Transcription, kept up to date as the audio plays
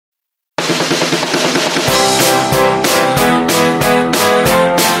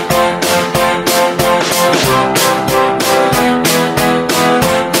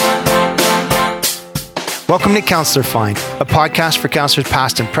Welcome to Counselor Find, a podcast for counselors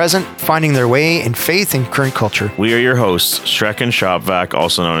past and present, finding their way in faith and current culture. We are your hosts, Shrek and Shopvac,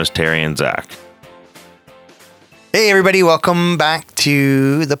 also known as Terry and Zach. Hey, everybody, welcome back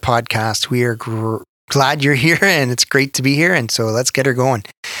to the podcast. We are glad you're here, and it's great to be here, and so let's get her going.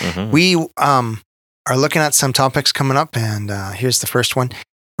 Mm-hmm. We are looking at some topics coming up, and here's the first one.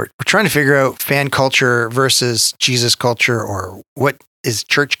 We're trying to figure out fan culture versus Jesus culture, or what is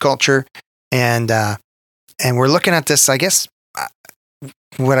church culture, and we're looking at this, I guess,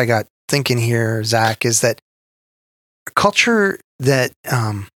 what I got thinking here, Zach, is that culture that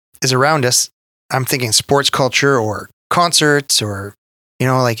is around us, I'm thinking sports culture or concerts, or, you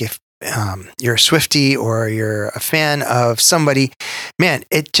know, like if you're a Swiftie or you're a fan of somebody, man,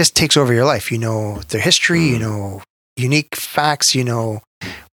 it just takes over your life. You know their history, you know unique facts, you know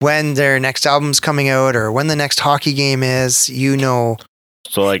when their next album's coming out or when the next hockey game is, you know.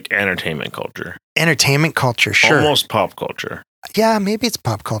 So like entertainment culture. Entertainment culture, sure. Almost pop culture. Yeah, maybe it's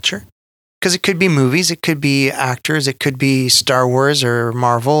pop culture. Because it could be movies, it could be actors, it could be Star Wars or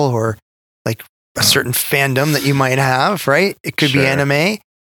Marvel or like a certain fandom that you might have, right? It could be anime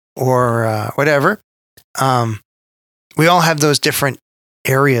or whatever. We all have those different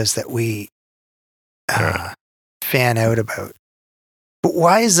areas that we fan out about. But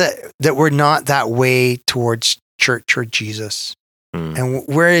why is that we're not that way towards church or Jesus? And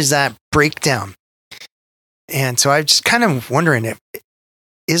where is that breakdown? And so I'm just kind of wondering,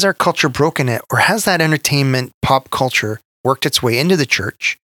 is our culture broken, or has that entertainment pop culture worked its way into the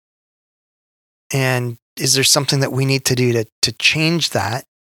church? And is there something that we need to do to change that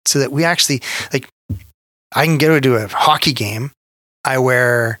so that we actually, like, I can go to a hockey game. I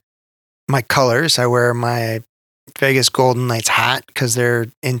wear my colors. I wear my Vegas Golden Knights hat because they're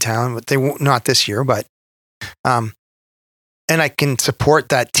in town, but they won't, not this year, but, and I can support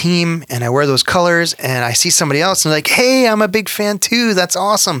that team and I wear those colors and I see somebody else and like, hey, I'm a big fan too. That's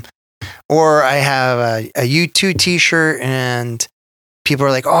awesome. Or I have a U2 t-shirt and people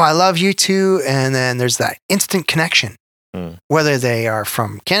are like, oh, I love U2. And then there's that instant connection, whether they are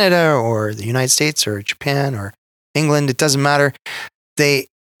from Canada or the United States or Japan or England, it doesn't matter. They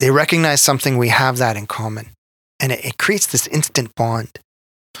recognize something. We have that in common and it creates this instant bond.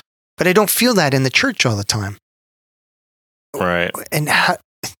 But I don't feel that in the church all the time. Right. And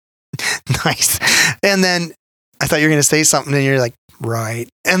nice. And then I thought you were going to say something and you're like, right.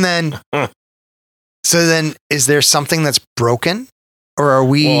 And then, so then is there something that's broken, or are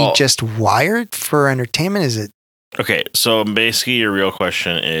we just wired for entertainment? Is it? Okay. So basically your real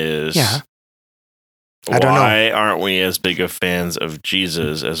question is, I don't know. Why aren't we as big of fans of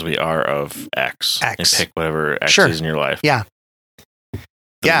Jesus as we are of X? And pick whatever X is in your life. Yeah.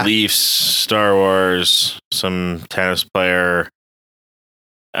 The Leafs, Star Wars, some tennis player,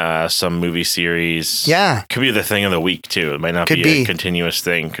 some movie series. Yeah. Could be the thing of the week too. It might not be a continuous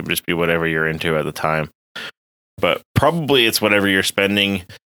thing. Could just be whatever you're into at the time. But probably it's whatever you're spending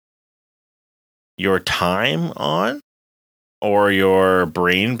your time on or your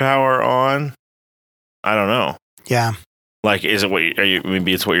brain power on. I don't know. Yeah. Like, is it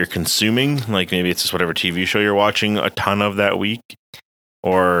maybe it's what you're consuming? Like maybe it's just whatever TV show you're watching a ton of that week.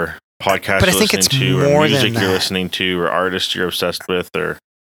 Or podcasts you're listening to, or music you're listening to, or artists you're obsessed with, or.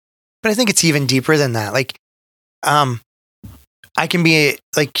 But I think it's even deeper than that. Like, I can be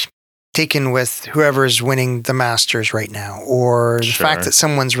like taken with whoever's winning the Masters right now, or the fact that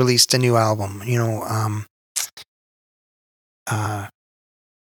someone's released a new album. You know,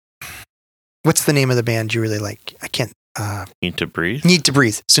 what's the name of the band you really like? I can't. Need to Breathe. Need to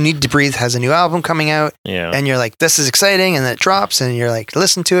Breathe. So Need to Breathe has a new album coming out. Yeah. And you're like, this is exciting, and then it drops, and you're like,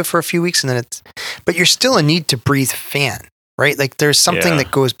 listen to it for a few weeks, and then but you're still a Need to Breathe fan, right? Like there's something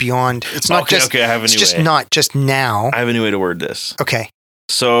that goes beyond. It's not just. Okay, I have a new way. It's just not just now. I have a new way to word this. Okay.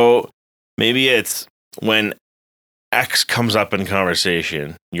 So maybe it's when X comes up in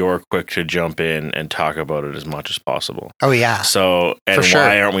conversation, you're quick to jump in and talk about it as much as possible. Oh, yeah. So, and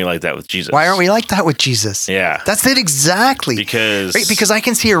why aren't we like that with Jesus? Why aren't we like that with Jesus? Yeah. That's it exactly. Because I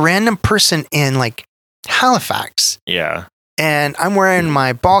can see a random person in like Halifax. Yeah. And I'm wearing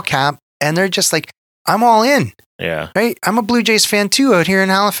my ball cap and they're just like, I'm all in. Yeah. Right? I'm a Blue Jays fan too out here in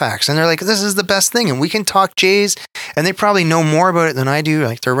Halifax. And they're like, this is the best thing. And we can talk Jays. And they probably know more about it than I do.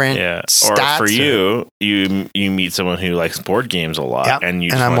 Like they're random stats. Or for you meet someone who likes board games a lot and you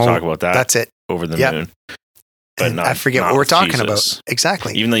just want to talk about that. That's it. Over the moon. But I forget what we're talking about.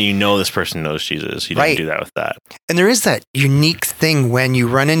 Exactly. Even though you know this person knows Jesus. You didn't do that with that. And there is that unique thing when you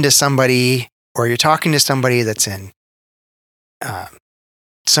run into somebody or you're talking to somebody that's in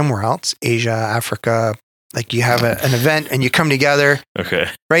somewhere else, Asia, Africa, Like you have an event and you come together. Okay.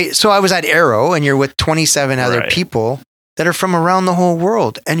 Right. So I was at Arrow and you're with 27 other Right. people that are from around the whole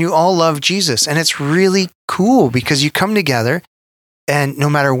world and you all love Jesus. And it's really cool because you come together and no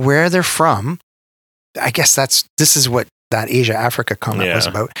matter where they're from, I guess this is what that Asia Africa comment was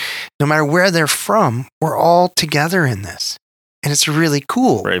about. No matter where they're from, we're all together in this. And it's really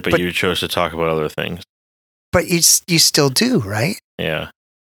cool. Right. But you chose to talk about other things. But you still do, right? Yeah.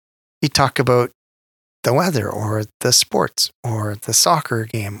 You talk about the weather or the sports or the soccer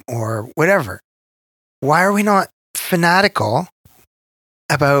game or whatever. Why are we not fanatical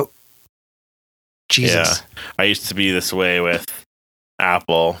about Jesus? Yeah. I used to be this way with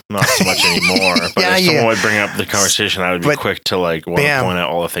Apple, not so much anymore. But if someone would bring up the conversation, I would be quick to want to point out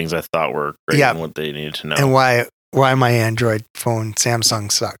all the things I thought were great and what they needed to know. And why my Android phone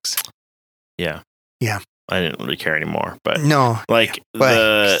Samsung sucks. Yeah. Yeah. I didn't really care anymore, but no,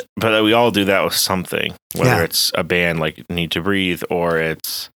 but we all do that with something, whether it's a band like Need to Breathe or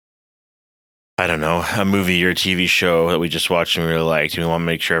it's, I don't know, a movie or a TV show that we just watched and we really liked. We want to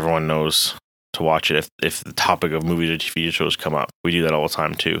make sure everyone knows to watch it. If the topic of movies or TV shows come up, we do that all the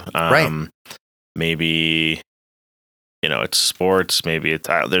time too. Right. Maybe, it's sports. Maybe it's,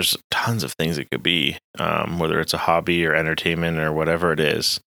 there's tons of things it could be, whether it's a hobby or entertainment or whatever it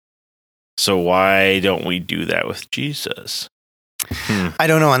is. So why don't we do that with Jesus? I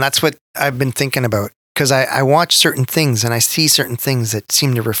don't know. And that's what I've been thinking about because I watch certain things and I see certain things that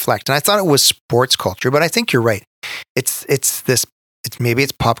seem to reflect. And I thought it was sports culture, but I think you're right. Maybe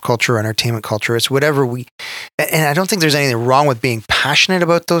it's pop culture, entertainment culture. It's whatever and I don't think there's anything wrong with being passionate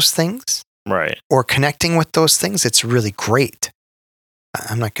about those things. Right. Or connecting with those things. It's really great.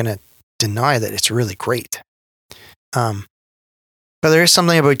 I'm not going to deny that it's really great. But there is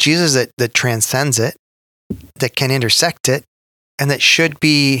something about Jesus that transcends it, that can intersect it, and that should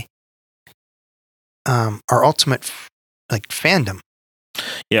be our ultimate fandom.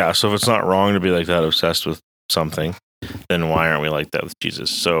 Yeah, so if it's not wrong to be like that obsessed with something, then why aren't we like that with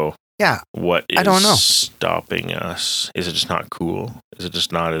Jesus? So what is I don't know. stopping us? Is it just not cool? Is it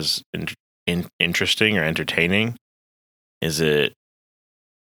just not as interesting or entertaining? Is it?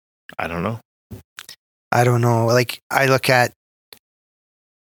 I don't know. I don't know. Like I look at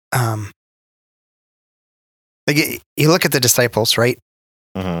you look at the disciples, right?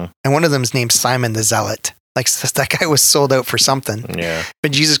 Mm-hmm. And one of them is named Simon the Zealot. Like that guy was sold out for something. Yeah.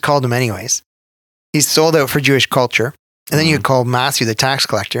 But Jesus called him anyways. He's sold out for Jewish culture. And then you call Matthew the tax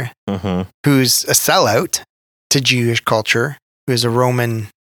collector, who's a sellout to Jewish culture, who's a Roman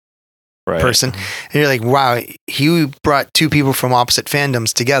person. And you're like, wow, he brought two people from opposite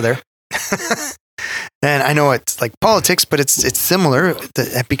fandoms together. And I know it's like politics, but it's similar.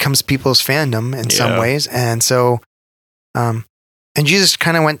 It becomes people's fandom in some ways. And so, and Jesus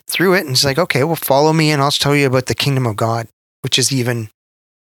kind of went through it and he's like, okay, well, follow me and I'll tell you about the kingdom of God, which is even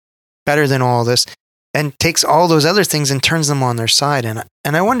better than all this, and takes all those other things and turns them on their side. And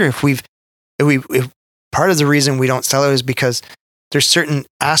I wonder if part of the reason we don't sell it is because there's certain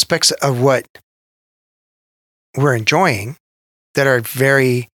aspects of what we're enjoying that are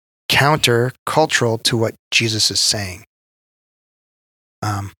very counter-cultural to what Jesus is saying.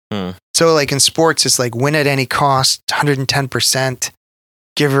 So like in sports, it's like win at any cost, 110%,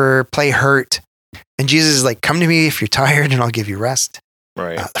 play hurt. And Jesus is like, come to me if you're tired and I'll give you rest.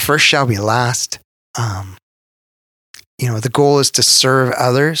 Right. The first shall be last. The goal is to serve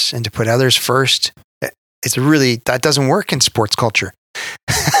others and to put others first. That doesn't work in sports culture.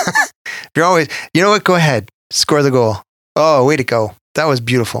 You're always, you know what? Go ahead, score the goal. Oh, way to go. That was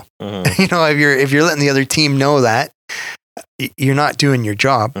beautiful. Mm-hmm. If you're letting the other team know that, you're not doing your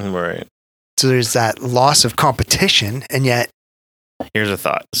job. Right. So there's that loss of competition, and yet. Here's a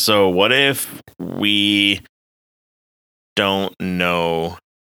thought. So what if we don't know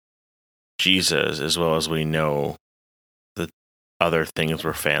Jesus as well as we know the other things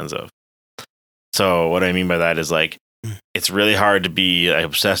we're fans of? So what I mean by that is like, it's really hard to be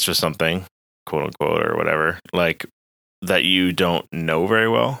obsessed with something, quote unquote, or whatever, like that you don't know very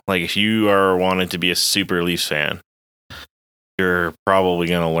well. Like if you are wanting to be a super Leafs fan, you're probably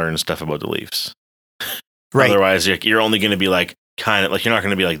going to learn stuff about the Leafs. Right. Otherwise, you're only going to be like, kind of like, you're not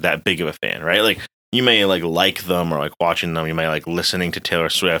going to be like that big of a fan, right? Like you may like them or like watching them. You may like listening to Taylor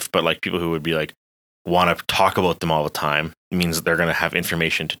Swift, but like people who would be like, want to talk about them all the time, it means that they're going to have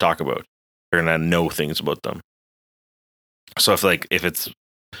information to talk about. They're going to know things about them. So if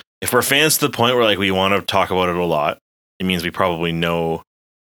we're fans to the point where like we want to talk about it a lot, it means we probably know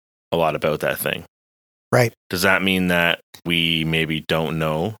a lot about that thing. Right. Does that mean that we maybe don't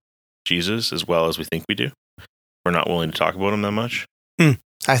know Jesus as well as we think we do? We're not willing to talk about him that much?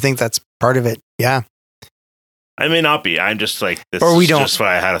 I think that's part of it. Yeah. I may not be. I'm just like, this or we is don't, just what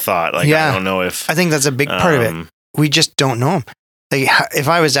I had a thought. Like, I don't know if... I think that's a big part of it. We just don't know them. Like, if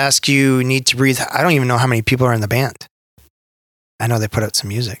I was to ask you, Need to Breathe, I don't even know how many people are in the band. I know they put out some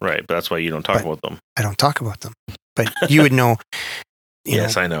music. Right, but that's why you don't talk about them. I don't talk about them. But you would know.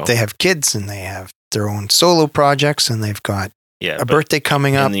 Yes, I know. They have kids and they have their own solo projects and they've got a birthday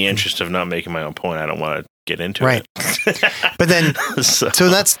coming up. In the interest of not making my own point, I don't want to get into it. But then, so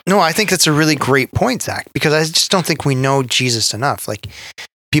I think that's a really great point, Zach, because I just don't think we know Jesus enough. Like,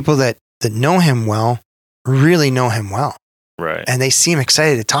 people that know him well really know him well. Right. And they seem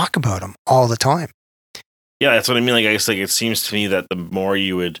excited to talk about him all the time. Yeah, that's what I mean. Like, I guess, like, it seems to me that the more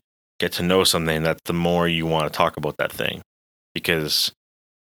you would get to know something, that the more you want to talk about that thing. Because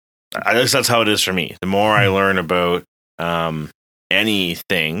I guess that's how it is for me. The more I learn about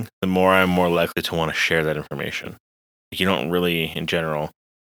anything, the more I'm more likely to want to share that information. Like, you don't really, in general,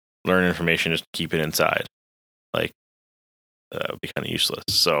 learn information just to keep it inside. Like, that would be kind of useless.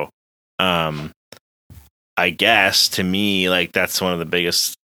 So, I guess, to me, like, that's one of the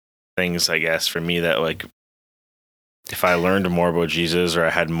biggest things, I guess, for me, that, like, if I learned more about Jesus or I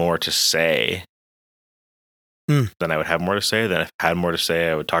had more to say, then I would have more to say. Then if I had more to say,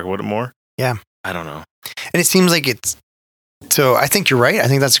 I would talk about it more. Yeah. I don't know. And it seems like so I think you're right. I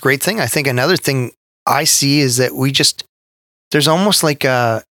think that's a great thing. I think another thing I see is that there's almost like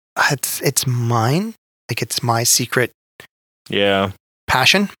it's mine. Like, it's my secret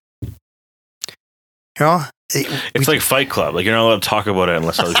passion. You know? It's like Fight Club. Like, you're not allowed to talk about it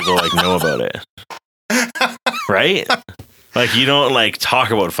unless other people like know about it. Right? Like, you don't like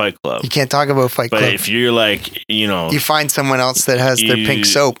talk about Fight Club. You can't talk about Fight Club. But if you're like, you find someone else that has their pink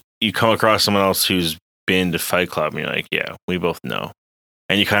soap. You come across someone else who's been to Fight Club and you're like, yeah, we both know.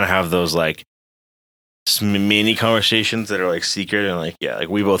 And you kind of have those like mini conversations that are like secret and like, yeah, like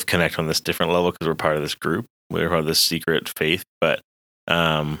we both connect on this different level because we're part of this group. We're part of this secret faith, but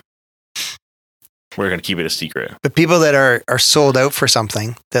we're going to keep it a secret. But people that are sold out for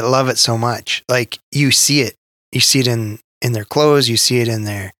something, that love it so much, like, you see it. You see it in their clothes, you see it in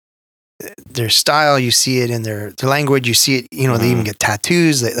their style, you see it in their language, you see it, they even get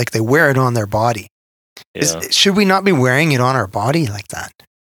tattoos, they wear it on their body. Yeah. Should we not be wearing it on our body like that?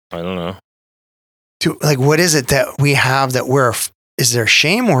 I don't know. What is it that we have that is there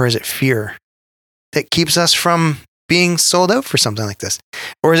shame or is it fear that keeps us from being sold out for something like this?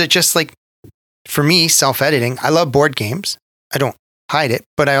 Or is it just like, for me, self-editing? I love board games. I don't hide it,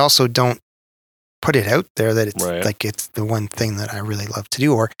 but I also don't put it out there that it's like it's the one thing that I really love to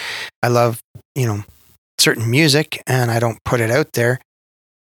do. Or I love, certain music and I don't put it out there.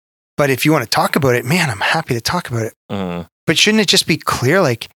 But if you want to talk about it, man, I'm happy to talk about it. Mm. But shouldn't it just be clear?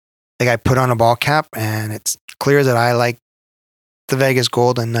 Like I put on a ball cap and it's clear that I like the Vegas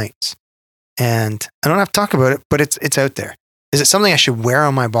Golden Knights. And I don't have to talk about it, but it's out there. Is it something I should wear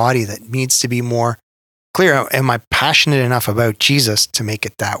on my body that needs to be more clear? Am I passionate enough about Jesus to make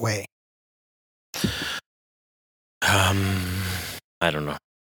it that way? I don't know.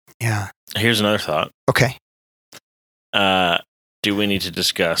 Yeah. Here's another thought. Okay. Do we need to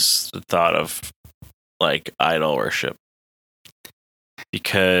discuss the thought of like idol worship?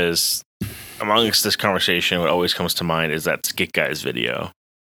 Because amongst this conversation, what always comes to mind is that Skit Guys video.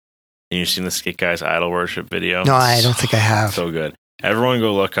 Have you seen the Skit Guys idol worship video? No, I don't think I have. So good. Everyone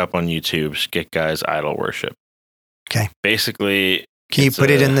go look up on YouTube, Skit Guys idol worship. Okay. Basically, can you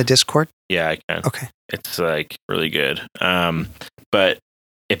put it in the Discord? Yeah, I can. Okay. It's like really good. But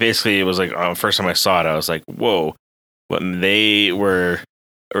it was like, first time I saw it, I was like, whoa. When they were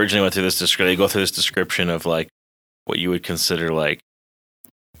originally went through this description, they go through this description of like what you would consider like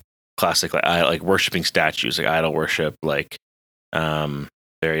classic, like worshiping statues, like idol worship, like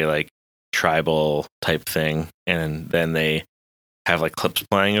very like tribal type thing. And then they have like clips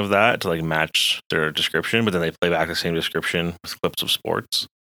playing of that to like match their description, but then they play back the same description with clips of sports.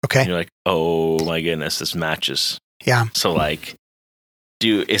 Okay. And you're like, oh my goodness, this matches. Yeah. So like,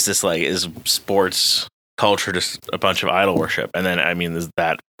 is sports culture just a bunch of idol worship? And then, I mean, does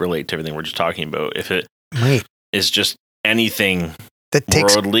that relate to everything we're just talking about? If it is just anything that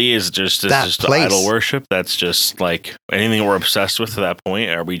takes worldly, is just idol worship, that's just like anything we're obsessed with to that point.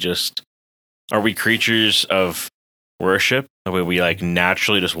 Are we creatures of worship? We like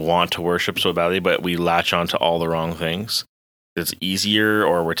naturally just want to worship so badly, but we latch onto all the wrong things. It's easier,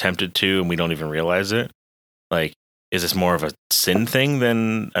 or we're tempted to, and we don't even realize it. Like, is this more of a sin thing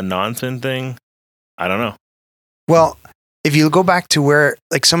than a non-sin thing? I don't know. Well, if you go back to where,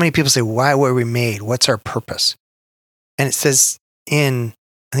 like, so many people say, why were we made? What's our purpose? And it says in,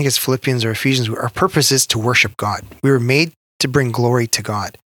 I think it's Philippians or Ephesians, our purpose is to worship God. We were made to bring glory to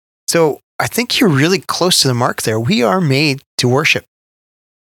God. So I think you're really close to the mark there. We are made to worship.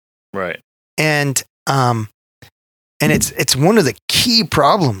 Right. And it's one of the key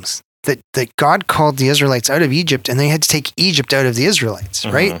problems that God called the Israelites out of Egypt, and they had to take Egypt out of the Israelites,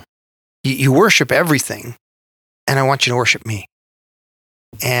 right? You worship everything, and I want you to worship me.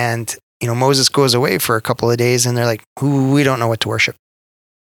 And, Moses goes away for a couple of days, and they're like, we don't know what to worship.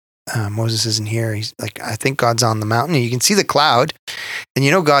 Moses isn't here. He's like, I think God's on the mountain, and you can see the cloud,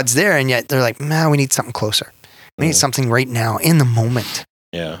 and God's there, and yet they're like, we need something closer. We need something right now, in the moment.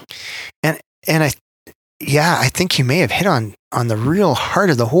 Yeah. And I think you may have hit on the real heart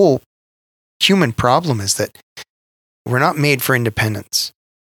of the whole human problem, is that we're not made for independence.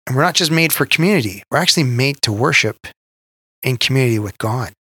 And we're not just made for community. We're actually made to worship in community with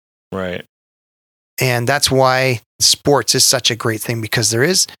God. Right. And that's why sports is such a great thing, because there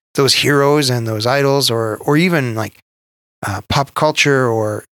is those heroes and those idols, or even like pop culture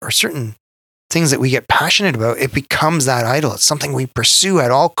or certain things that we get passionate about. It becomes that idol. It's something we pursue at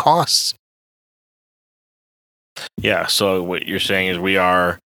all costs. Yeah. So what you're saying is we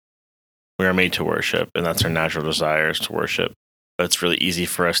are made to worship, and that's our natural desires to worship. But it's really easy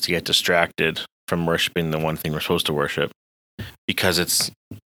for us to get distracted from worshiping the one thing we're supposed to worship, because it's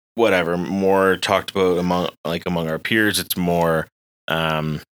more talked about among our peers. It's more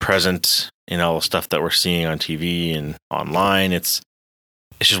present in all the stuff that we're seeing on TV and online. It's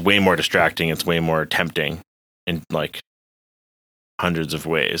just way more distracting. It's way more tempting in like hundreds of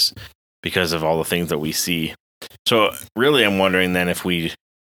ways because of all the things that we see. So really, I'm wondering then if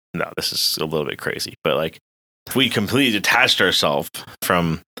this is a little bit crazy, but like if we completely detached ourselves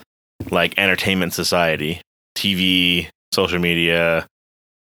from like entertainment society, TV, social media,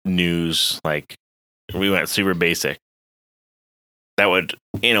 news, like we went super basic, that would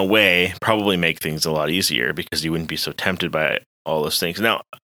in a way probably make things a lot easier, because you wouldn't be so tempted by all those things. Now,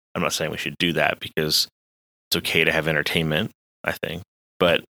 I'm not saying we should do that, because it's okay to have entertainment, I think.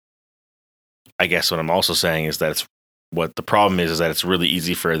 But I guess what I'm also saying is that what the problem is that it's really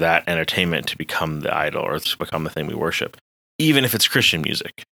easy for that entertainment to become the idol, or to become the thing we worship. Even if it's Christian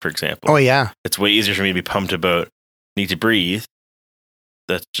music, for example. Oh, yeah. It's way easier for me to be pumped about Need to Breathe.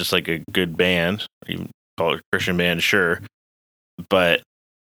 That's just like a good band. You can call it a Christian band, sure. But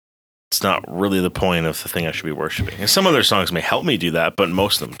it's not really the point of the thing I should be worshiping. And some other songs may help me do that, but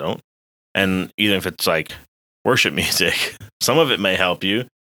most of them don't. And even if it's like worship music, some of it may help you.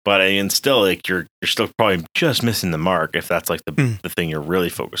 But I mean, still, like you're still probably just missing the mark if that's like the thing you're really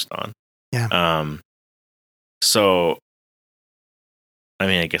focused on. Yeah. So, I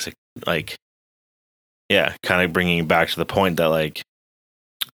mean, I guess kind of bringing back to the point that like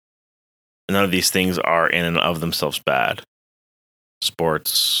none of these things are in and of themselves bad.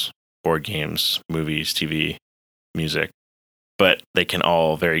 Sports, board games, movies, TV, music, but they can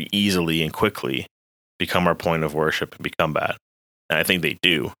all very easily and quickly become our point of worship and become bad. And I think they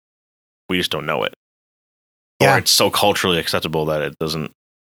do. We just don't know it. Yeah. Or it's so culturally acceptable that it doesn't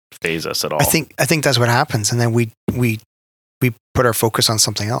faze us at all. I think that's what happens. And then we put our focus on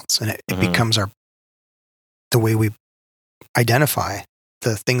something else, and it becomes the way we identify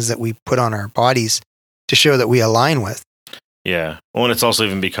the things that we put on our bodies to show that we align with. Yeah. Well, and it's also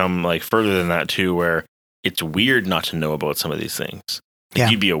even become like further than that too, where it's weird not to know about some of these things. Yeah.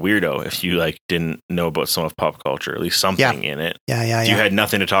 You'd be a weirdo if you like didn't know about some of pop culture, at least something in it. Yeah. If you had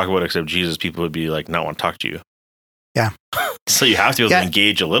nothing to talk about except Jesus, people would be like, not want to talk to you. Yeah. So you have to be able to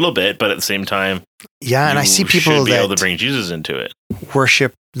engage a little bit, but at the same time, and I see people should be able to bring Jesus into it.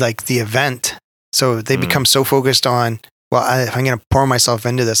 Worship like the event. So they become so focused on, if I'm going to pour myself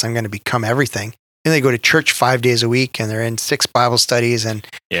into this, I'm going to become everything. And they go to church 5 days a week, and they're in 6 Bible studies, and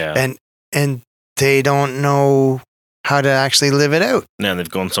they don't know how to actually live it out. And they've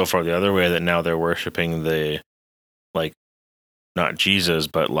gone so far the other way that now they're worshiping not Jesus,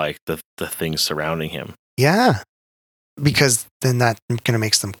 but like the things surrounding him. Yeah. Because then that kind of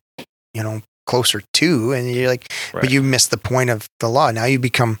makes them, closer to, and you're like, but you miss the point of the law. Now you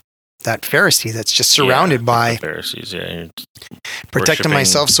become that Pharisee that's just surrounded by the Pharisees. Yeah. Protecting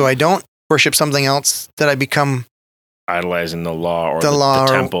myself so I don't worship something else, that I become idolizing the law or the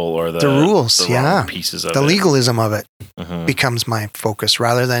temple or the rules, the pieces of the legalism of it becomes my focus,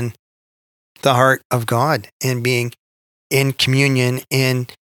 rather than the heart of God and being in communion, in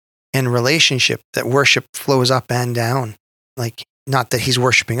relationship, that worship flows up and down. Like, not that he's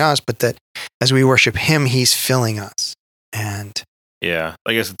worshiping us, but that as we worship him, he's filling us. And I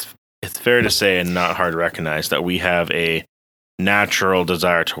guess it's fair to say, and not hard to recognize, that we have a natural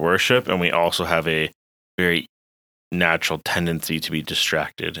desire to worship, and we also have a very natural tendency to be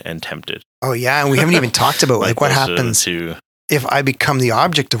distracted and tempted. Oh yeah, and we haven't even talked about like what happens if I become the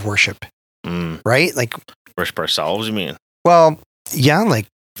object of worship. right? Like worship ourselves, you mean? Well, yeah, like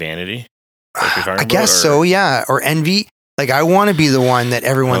vanity. I guess so, yeah. Or envy. Like I want to be the one that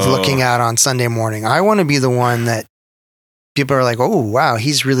everyone's looking at on Sunday morning. I want to be the one that people are like, oh, wow,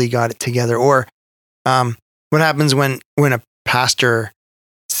 he's really got it together. Or what happens when a pastor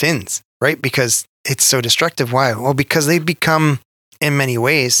sins, right? Because it's so destructive. Why? Well, because they become, in many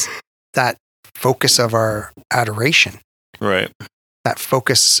ways, that focus of our adoration. Right. That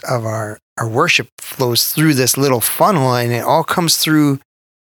focus of our worship flows through this little funnel, and it all comes through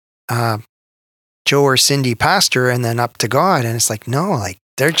Joe or Cindy pastor and then up to God. And it's like, no, like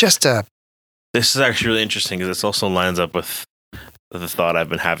they're just This is actually really interesting because this also lines up with the thought I've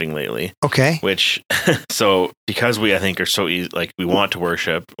been having lately. Okay. Which, so because we, I think, are so easy, like we want to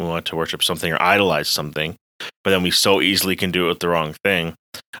worship something or idolize something, but then we so easily can do it with the wrong thing.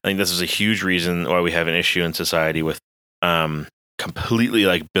 I think this is a huge reason why we have an issue in society with completely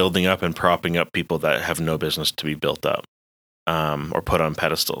like building up and propping up people that have no business to be built up or put on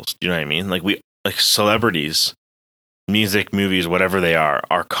pedestals. Do you know what I mean? Like celebrities, music, movies, whatever they are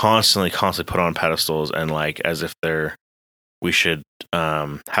constantly put on pedestals and like as if we should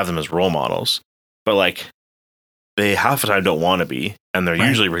have them as role models. But like they half the time don't want to be, and they're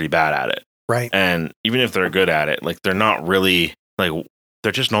usually really bad at it. Right. And even if they're good at it, like they're not really like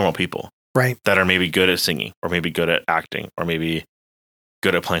they're just normal people. Right. That are maybe good at singing or maybe good at acting or maybe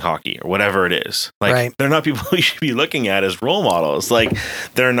good at playing hockey or whatever it is. Like they're not people we should be looking at as role models. Like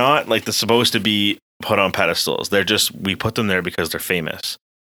they're not like they're supposed to be put on pedestals. They're just, we put them there because they're famous.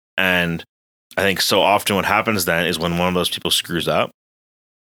 And I think so often what happens then is when one of those people screws up,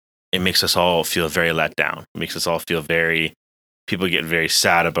 it makes us all feel very let down. It makes us all feel people get very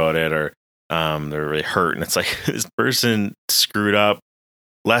sad about it or they're really hurt. And it's like this person screwed up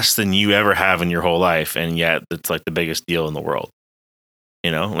less than you ever have in your whole life. And yet it's like the biggest deal in the world. You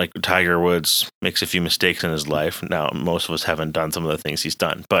know, like Tiger Woods makes a few mistakes in his life. Now, most of us haven't done some of the things he's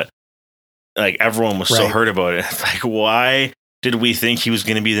done, but like everyone was so hurt about it. It's like, why did we think he was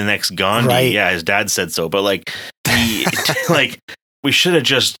going to be the next Gandhi? Right. Yeah, his dad said so, but like like we should have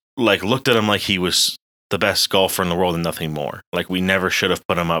just like looked at him like he was the best golfer in the world and nothing more. Like we never should have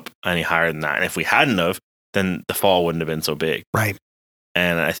put him up any higher than that. And if we hadn't have, then the fall wouldn't have been so big. Right.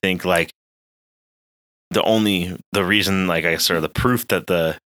 And I think like the reason, like I sort of the proof that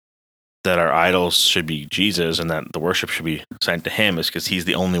our idols should be Jesus and that the worship should be sent to him is because he's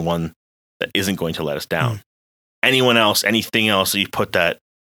the only one that isn't going to let us down. Anyone else, anything else that you put that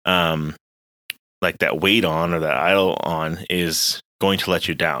like that weight on or that idol on is going to let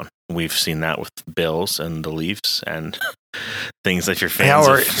you down. We've seen that with Bills and the Leafs and things like your fans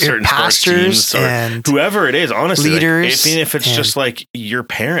of certain pastors sports teams and whoever it is, honestly. Leaders. Like, even if it's just like your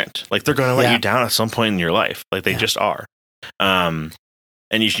parent, like they're going to let you down at some point in your life. Like they just are. And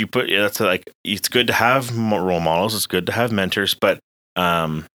you put, that's like, it's good to have role models. It's good to have mentors. But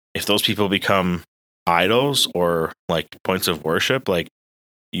if those people become idols or like points of worship, like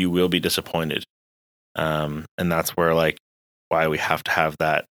you will be disappointed. And that's where like why we have to have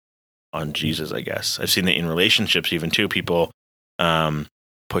that on Jesus, I guess. I've seen it in relationships even too. People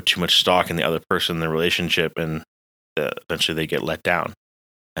put too much stock in the other person in the relationship and eventually they get let down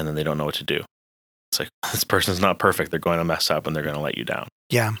and then they don't know what to do. It's like, this person's not perfect. They're going to mess up and they're going to let you down.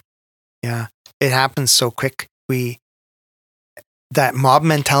 Yeah. Yeah. It happens so quick. That mob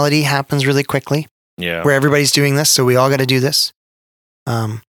mentality happens really quickly. Yeah. Where everybody's doing this, so we all got to do this.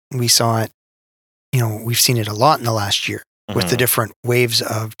 We saw it, we've seen it a lot in the last year with the different waves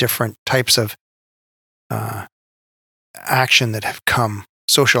of different types of action that have come,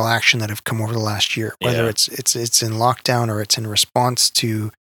 social action that have come over the last year, whether it's in lockdown or it's in response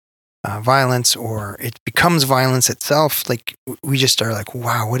to violence or it becomes violence itself. Like we just are like,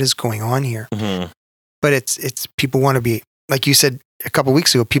 wow, what is going on here? But it's people want to be, like you said a couple of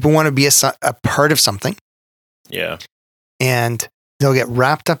weeks ago, people want to be a part of something. Yeah. And they'll get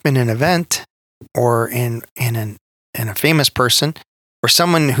wrapped up in an event or in a famous person or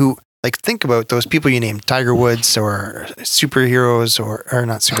someone who, like, think about those people you named, Tiger Woods or superheroes or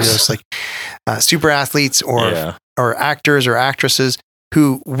not superheroes, like super athletes or actors or actresses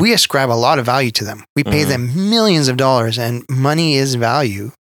who we ascribe a lot of value to them. We pay them millions of dollars, and money is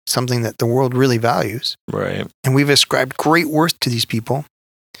value, something that the world really values. Right. And we've ascribed great worth to these people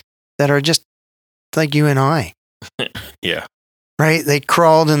that are just like you and I. Yeah. Right? They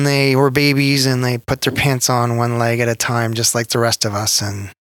crawled and they were babies and they put their pants on one leg at a time, just like the rest of us. And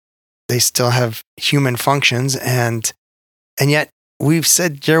they still have human functions. And yet we've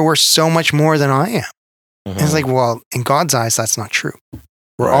said they're worth so much more than I am. And it's like, well, in God's eyes, that's not true.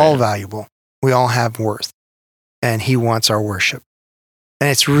 We're all valuable. We all have worth. And he wants our worship. And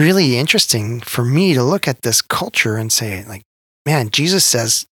it's really interesting for me to look at this culture and say, like, man, Jesus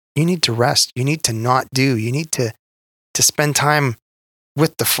says you need to rest. You need to not do. You need to spend time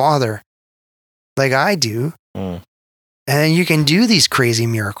with the Father like I do. And you can do these crazy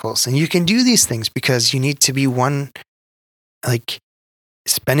miracles and you can do these things because you need to be one, like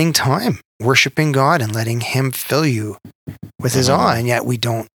spending time worshiping God and letting him fill you with his awe. And yet we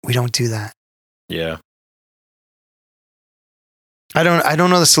don't do that. Yeah. I don't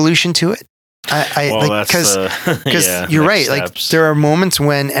know the solution to it. Because you're right. Steps. Like there are moments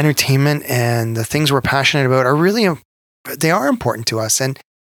when entertainment and the things we're passionate about are really, they are important to us, and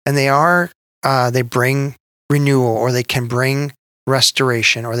they bring renewal, or they can bring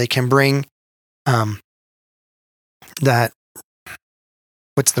restoration, or they can bring that.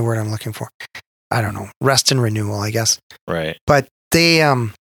 What's the word I'm looking for? I don't know. Rest and renewal, I guess. Right. But they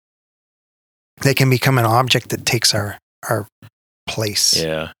can become an object that takes our place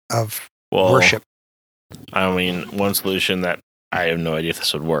of worship. I mean, one solution that I have no idea if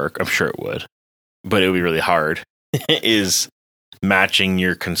this would work, I'm sure it would, but it would be really hard, is matching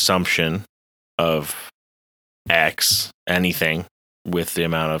your consumption of anything, with the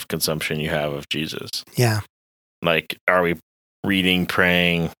amount of consumption you have of Jesus. Yeah. Like, are we reading,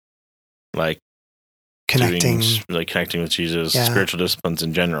 praying, like connecting with Jesus, spiritual disciplines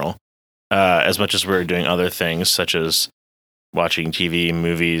in general, as much as we're doing other things such as watching TV,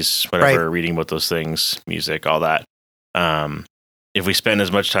 movies, whatever, reading about those things, music, all that. If we spend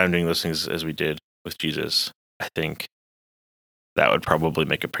as much time doing those things as we did with Jesus, I think that would probably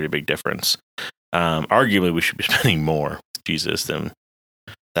make a pretty big difference. Arguably, we should be spending more with Jesus than.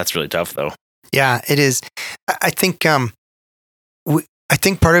 That's really tough, though. Yeah, it is. I think I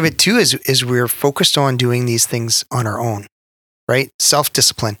think part of it too is we're focused on doing these things on our own, right?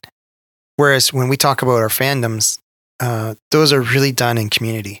 Self-discipline. Whereas when we talk about our fandoms, those are really done in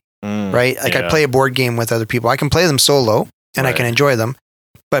community, right? Like I play a board game with other people. I can play them solo and I can enjoy them,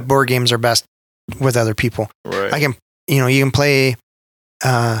 but board games are best with other people. Right. You can play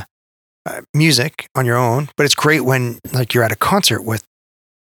music on your own, but it's great when like you're at a concert with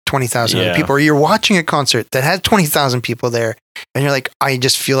 20,000 other people, or you're watching a concert that has 20,000 people there, and you're like, I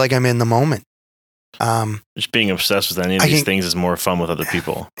just feel like I'm in the moment. Just being obsessed with any of these things is more fun with other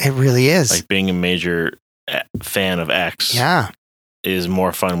people. It really is. Like being a major fan of X is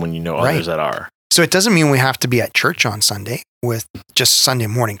more fun when you know others that are. So it doesn't mean we have to be at church on Sunday with just Sunday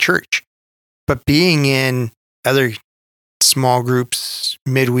morning church, but being in other small groups,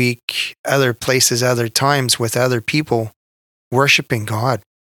 midweek, other places, other times with other people, worshiping God,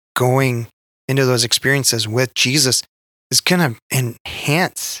 going into those experiences with Jesus is going to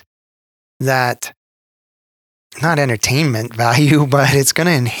enhance that, not entertainment value, but it's going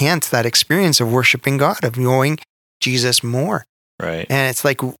to enhance that experience of worshiping God, of knowing Jesus more. Right. And it's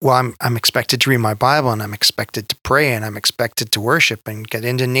like, well, I'm expected to read my Bible, and I'm expected to pray, and I'm expected to worship and get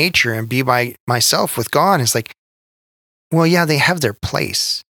into nature and be by myself with God. It's like, well, yeah, they have their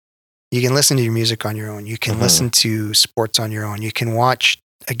place. You can listen to your music on your own. You can listen to sports on your own. You can watch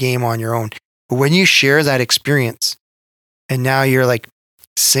a game on your own. But when you share that experience, and now you're like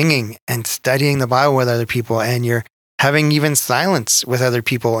singing and studying the Bible with other people, and you're having even silence with other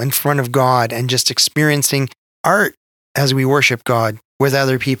people in front of God, and just experiencing art as we worship God with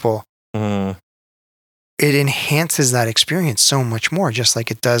other people, it enhances that experience so much more, just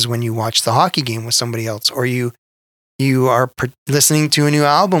like it does when you watch the hockey game with somebody else, or you are listening to a new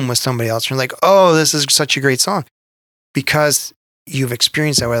album with somebody else. You're like, oh, this is such a great song, because you've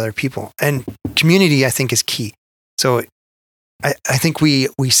experienced that with other people. And community, I think, is key. So I think we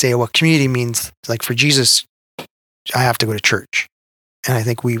say, well, community means, like for Jesus, I have to go to church. And I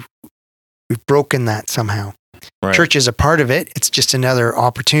think we've broken that somehow. Right. Church is a part of it. It's just another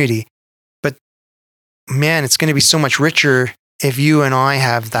opportunity. But man, it's going to be so much richer if you and I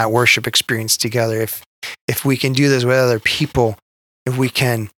have that worship experience together. If we can do this with other people, if we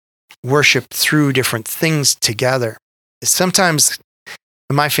can worship through different things together. Sometimes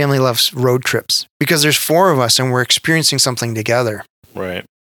my family loves road trips because there's 4 of us and we're experiencing something together. Right.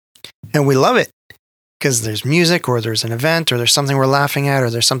 And we love it because there's music, or there's an event, or there's something we're laughing at, or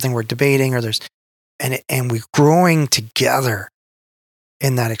there's something we're debating, or and we're growing together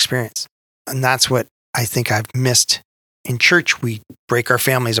in that experience. And that's what I think I've missed in church. We break our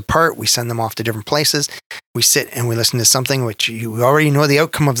families apart. We send them off to different places. We sit and we listen to something which you already know the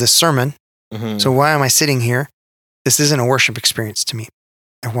outcome of this sermon. So why am I sitting here? This isn't a worship experience to me.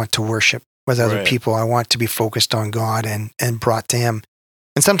 I want to worship with other people. I want to be focused on God and brought to him.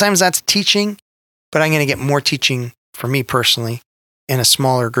 And sometimes that's teaching, but I'm going to get more teaching for me personally in a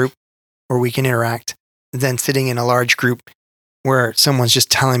smaller group where we can interact than sitting in a large group where someone's just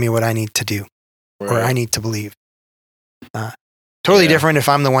telling me what I need to do or I need to believe. Totally different if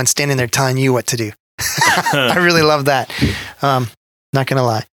I'm the one standing there telling you what to do. I really love that. Not going to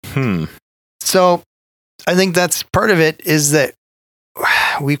lie. So I think that's part of it, is that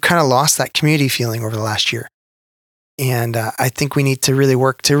we've kind of lost that community feeling over the last year. And I think we need to really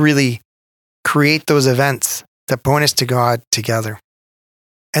work to really create those events that point us to God together.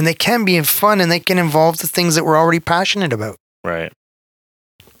 And they can be fun, and they can involve the things that we're already passionate about. Right.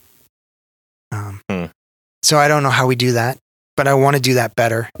 So I don't know how we do that, but I want to do that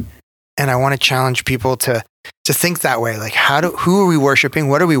better. And I want to challenge people to think that way. Like, who are we worshiping?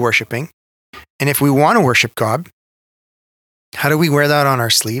 What are we worshiping? And if we want to worship God, how do we wear that on our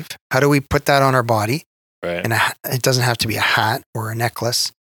sleeve? How do we put that on our body? Right. And it doesn't have to be a hat or a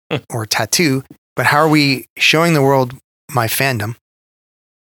necklace or a tattoo, but how are we showing the world my fandom?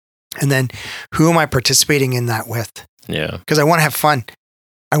 And then who am I participating in that with? Yeah. Because I want to have fun.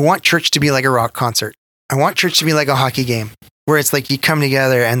 I want church to be like a rock concert. I want church to be like a hockey game, where it's like you come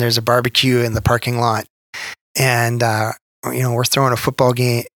together and there's a barbecue in the parking lot, and we're throwing a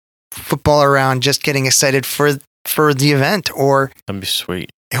football around, just getting excited for the event. Or that'd be sweet.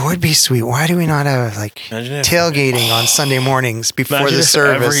 It would be sweet. Why do we not have tailgating on Sunday mornings before the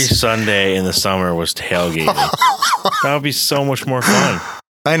service? Every Sunday in the summer was tailgating. That would be so much more fun.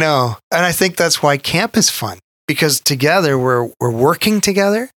 I know, and I think that's why camp is fun, because together we're working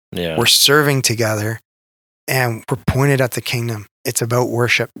together. Yeah. We're serving together. And we're pointed at the kingdom. It's about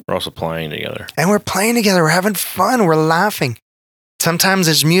worship. We're also playing together. And we're playing together. We're having fun. We're laughing. Sometimes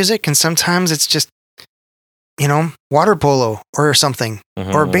there's music, and sometimes it's just, water polo or something,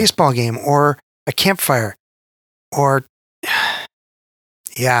 or a baseball game, or a campfire, or,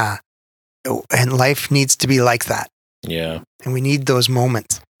 yeah. And life needs to be like that. Yeah. And we need those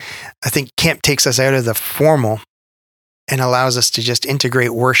moments. I think camp takes us out of the formal and allows us to just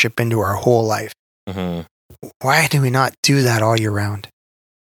integrate worship into our whole life. Why do we not do that all year round?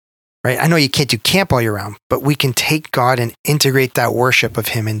 Right? I know you can't do camp all year round, but we can take God and integrate that worship of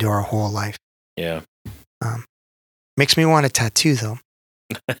Him into our whole life. Yeah. Makes me want a tattoo, though.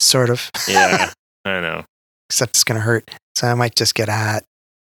 Sort of. Yeah, I know. Except it's going to hurt. So I might just get a hat.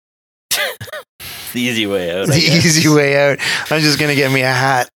 The easy way out. The easy way out. I'm just going to get me a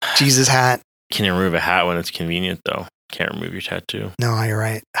hat. Jesus hat. Can you remove a hat when it's convenient, though? Can't remove your tattoo. No, you're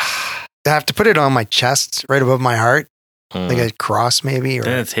right. I have to put it on my chest, right above my heart, like a cross maybe, or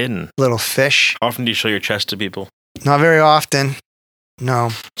it's hidden. Little fish. How often do you show your chest to people? Not very often.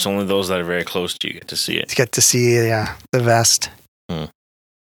 No. It's only those that are very close to you get to see it. Get to see, the vest.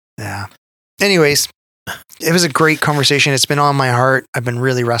 Yeah. Anyways, it was a great conversation. It's been on my heart. I've been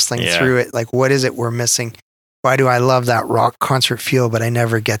really wrestling through it. Like, what is it we're missing? Why do I love that rock concert feel, but I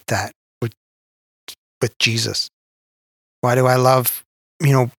never get that with Jesus? Why do I love,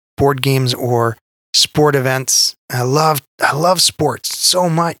 board games or sport events? I love sports so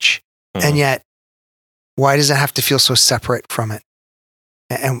much. And yet, why does it have to feel so separate from it?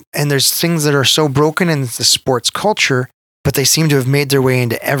 And there's things that are so broken in the sports culture, but they seem to have made their way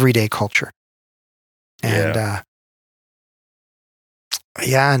into everyday culture. And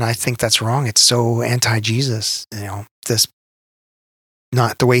and I think that's wrong. It's so anti-Jesus, this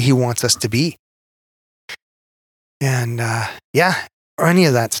not the way He wants us to be. And or any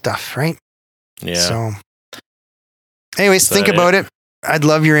of that stuff, right? Yeah. So anyways, think about it. I'd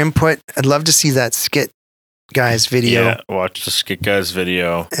love your input. I'd love to see that Skit Guys video. Yeah, watch the Skit Guys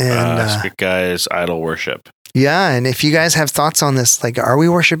video. And Skit Guys idol worship. Yeah, and if you guys have thoughts on this, like, are we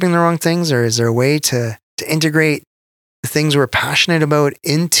worshiping the wrong things, or is there a way to integrate the things we're passionate about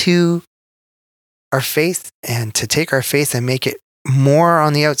into our faith, and to take our faith and make it more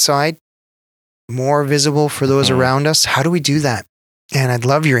on the outside, more visible for those around us? How do we do that? And I'd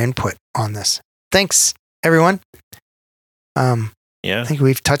love your input on this. Thanks, everyone. I think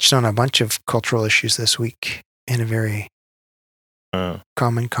we've touched on a bunch of cultural issues this week in a very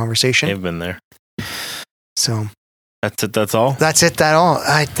common conversation. They've been there. So that's it. That's all. That's it. That all.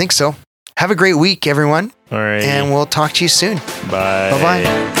 I think so. Have a great week, everyone. All right. And we'll talk to you soon. Bye.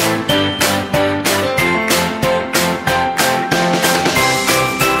 Bye-bye.